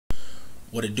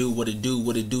What it do,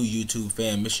 YouTube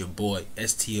fam? It's your boy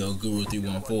STL Guru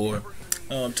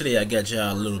 314. Today I got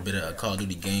y'all a little bit of Call of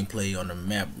Duty gameplay on the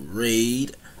map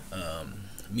Raid.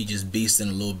 Me just beasting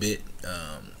a little bit.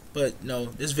 But no,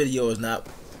 this video is not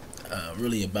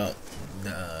really about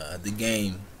the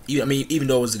game. Even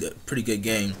though it was a pretty good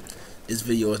game, this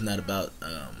video is not about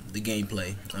the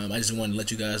gameplay. I just wanted to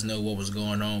let you guys know what was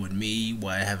going on with me,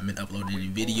 why I haven't been uploading any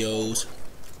videos.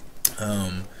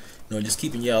 Just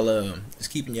keeping y'all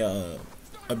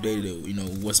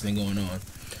updated. What's been going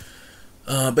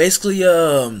on. Basically,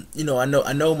 I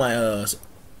know my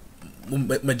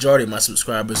majority of my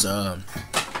subscribers. I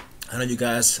know you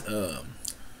guys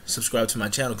subscribe to my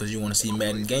channel because you want to see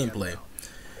Madden gameplay.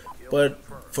 But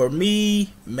for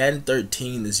me, Madden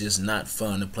 13 is just not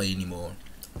fun to play anymore.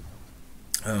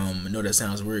 I know that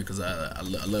sounds weird because I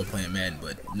love playing Madden,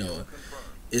 but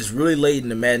it's really late in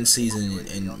the Madden season,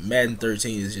 and Madden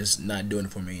 13 is just not doing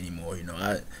it for me anymore.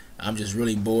 I'm just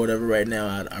really bored of it right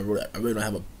now. I really don't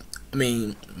have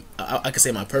I can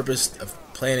say my purpose of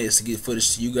playing it is to get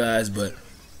footage to you guys, but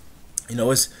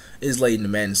it's late in the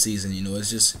Madden season. It's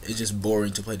just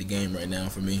boring to play the game right now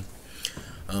for me.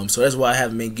 So that's why I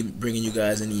haven't been bringing you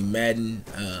guys any Madden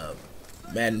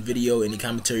video, any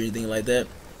commentary, anything like that.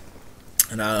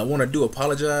 And I want to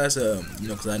apologize,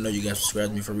 because I know you guys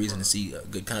subscribe to me for a reason, to see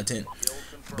good content.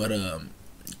 But I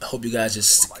hope you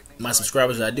guys my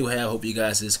subscribers that I do have, hope you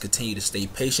guys just continue to stay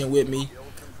patient with me.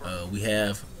 We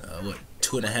have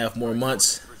 2.5 more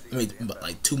months.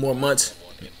 Like 2 more months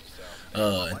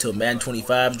until Madden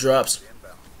 25 drops,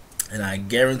 and I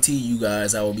guarantee you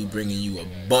guys I will be bringing you a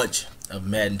bunch of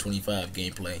Madden 25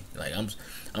 gameplay. Like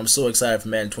I'm so excited for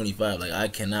Madden 25. Like I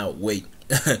cannot wait.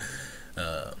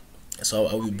 So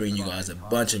I will be bringing you guys a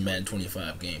bunch of Madden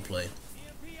 25 gameplay.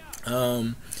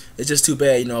 It's just too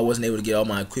bad, I wasn't able to get all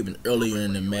my equipment earlier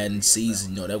in the Madden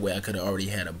season. That way I could have already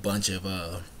had a bunch of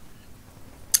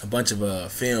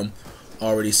film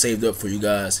already saved up for you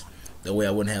guys. That way I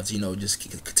wouldn't have to,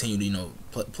 just continue to,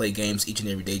 play games each and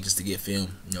every day just to get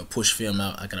film. Push film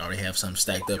out. I could already have some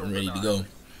stacked up and ready to go.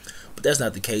 But that's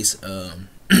not the case.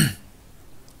 But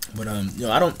I'm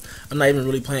not even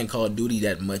really playing Call of Duty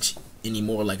that much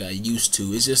anymore like I used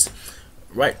to. It's just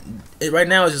right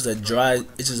now it's just a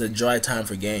dry time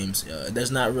for games.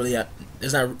 There's not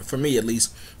for me at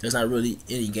least, there's not really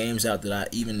any games out that I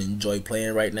even enjoy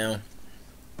playing right now.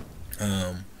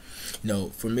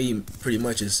 For me, pretty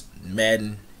much it's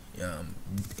Madden,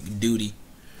 Duty.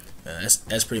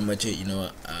 That's pretty much it.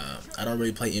 I don't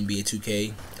really play NBA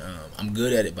 2K. I'm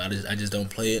good at it, but I just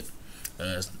don't play it.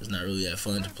 It's not really that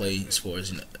fun to play as far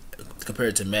as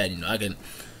compared to Madden.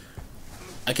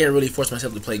 I can't really force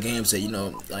myself to play games that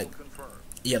like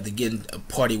you have to get in a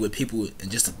party with people and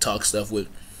just to talk stuff with,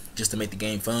 just to make the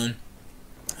game fun.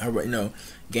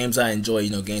 Games I enjoy.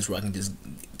 Games where I can just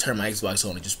turn my Xbox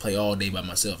on and just play all day by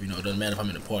myself. It doesn't matter if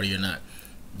I'm in a party or not.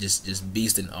 Just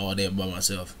beasting all day by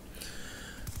myself.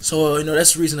 So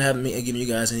that's the reason I haven't been giving you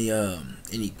guys any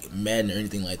Madden or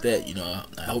anything like that.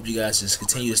 I hope you guys just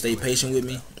continue to stay patient with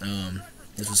me.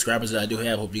 The subscribers that I do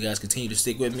have, hope you guys continue to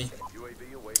stick with me.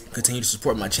 Continue to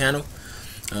support my channel,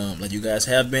 like you guys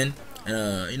have been.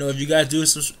 If you guys do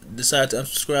decide to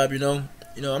unsubscribe,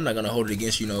 I'm not gonna hold it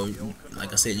against you.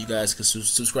 Like I said, you guys can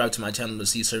subscribe to my channel to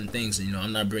see certain things. And,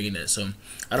 I'm not bringing that, so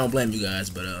I don't blame you guys.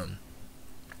 But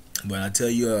I tell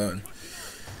you,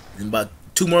 in about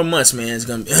 2 more months, man, it's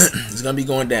gonna be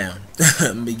going down.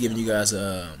 I'm gonna be giving you guys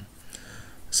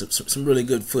some really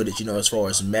good footage. As far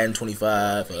as Madden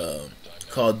 25,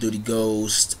 Call of Duty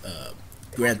Ghost,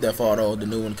 Grand Theft Auto, the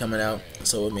new one coming out.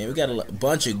 So we got a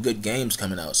bunch of good games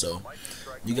coming out. So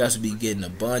you guys will be getting a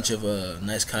bunch of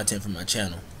nice content from my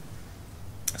channel.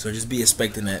 So just be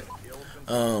expecting that.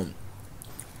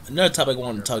 Another topic I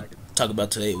wanted to talk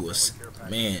about today was,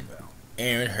 man,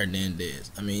 Aaron Hernandez.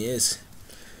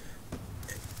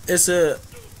 It's a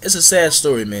sad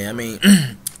story, man.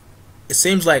 It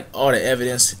seems like all the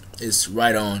evidence is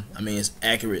right on. It's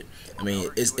accurate.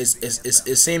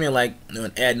 It's seeming like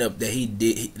adding up that he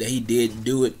did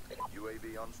do it.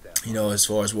 As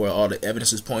far as where all the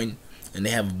evidence is pointing, and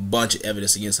they have a bunch of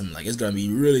evidence against him. Like, it's gonna be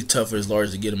really tough for his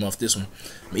lawyers to get him off this one.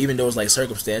 Even though it's like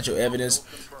circumstantial evidence,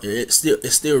 it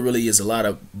still really is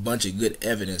a bunch of good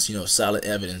evidence. Solid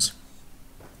evidence.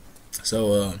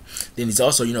 So then he's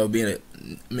also being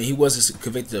he was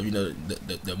convicted of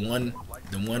the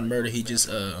one murder he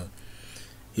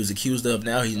was accused of.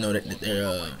 Now that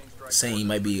they're saying he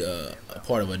might be a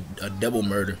part of a double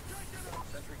murder.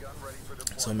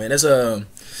 So man, that's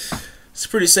it's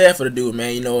pretty sad for the dude,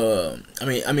 man. You know, I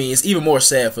mean, it's even more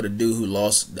sad for the dude who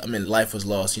lost. I mean, life was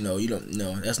lost. You don't,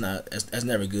 that's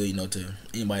never good. To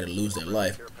anybody to lose their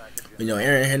life. But,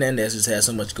 Aaron Hernandez just has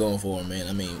so much going for him, man.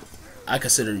 I mean, I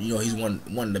consider, he's one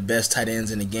of the best tight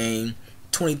ends in the game.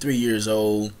 23 years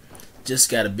old, just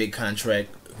got a big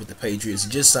contract with the Patriots.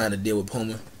 Just signed a deal with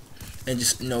Puma, and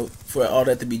just for all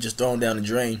that to be just thrown down the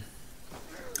drain.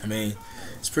 I mean,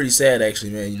 it's pretty sad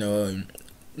actually, man.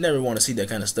 Never want to see that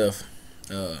kind of stuff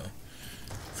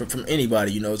from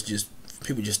anybody. It's just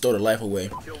people just throw their life away.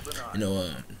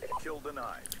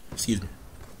 Excuse me.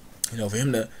 For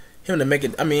him to make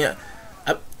it. I mean,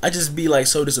 I just be like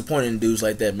so disappointed in dudes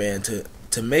like that, man.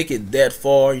 To make it that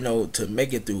far, to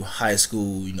make it through high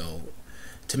school,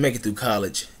 to make it through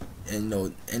college, and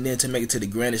and then to make it to the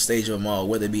grandest stage of them all,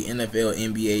 whether it be NFL,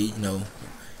 NBA,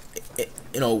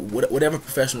 whatever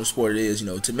professional sport it is,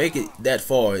 to make it that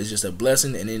far is just a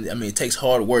blessing. And then, I mean, it takes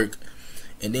hard work,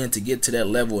 and then to get to that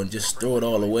level and just throw it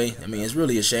all away, I mean, it's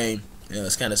really a shame.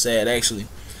 It's kind of sad actually.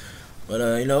 But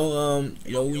when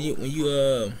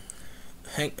you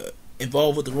hang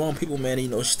involved with the wrong people,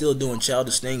 man, still doing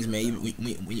childish things, man. Even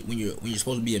when you're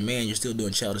supposed to be a man, you're still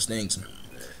doing childish things.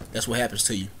 That's what happens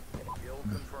to you.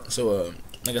 So,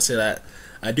 like I said,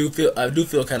 I do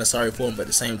feel kind of sorry for him, but at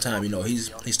the same time, he's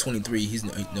 23. He's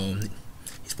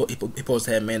supposed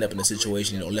to have man up in the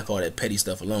situation, left all that petty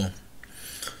stuff alone.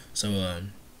 So,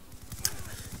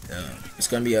 it's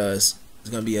gonna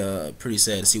be pretty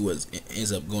sad to see what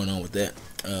ends up going on with that.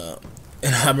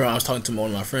 And I remember I was talking to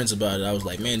one of my friends about it. I was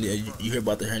like, man, you hear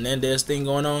about the Hernandez thing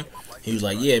going on? He was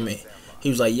like, yeah, man. He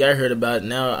was like, yeah, I heard about it.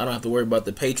 Now I don't have to worry about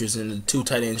the Patriots and the 2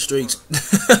 tight end streaks.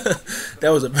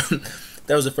 That was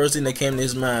the first thing that came to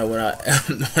his mind when I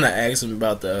when I asked him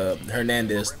about the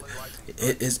Hernandez.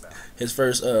 His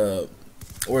first words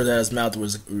out of his mouth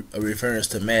was a reference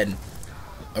to Madden.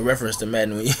 A reference to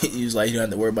Madden. He was like, you don't have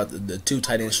to worry about the 2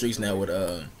 tight end streaks now with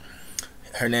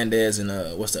Hernandez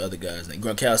and what's the other guy's name?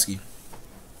 Gronkowski.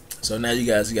 So now you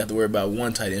got to worry about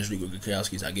 1 tight end streak with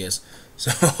Gronkowski's, I guess.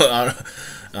 So I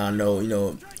don't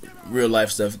know. Real life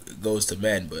stuff goes to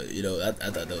Madden, but I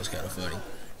thought that was kind of funny.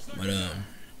 But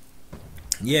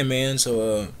yeah, man.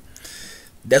 So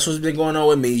that's what's been going on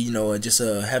with me. Just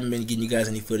haven't been getting you guys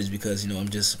any footage because I'm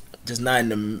just not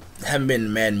haven't been in the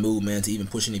Madden mood, man, to even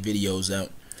push any videos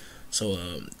out. So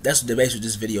that's what the base of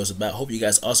this video is about. Hope you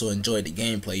guys also enjoyed the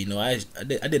gameplay. I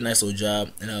did a nice little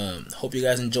job, and hope you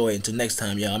guys enjoy it. Until next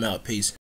time, y'all, I'm out. Peace.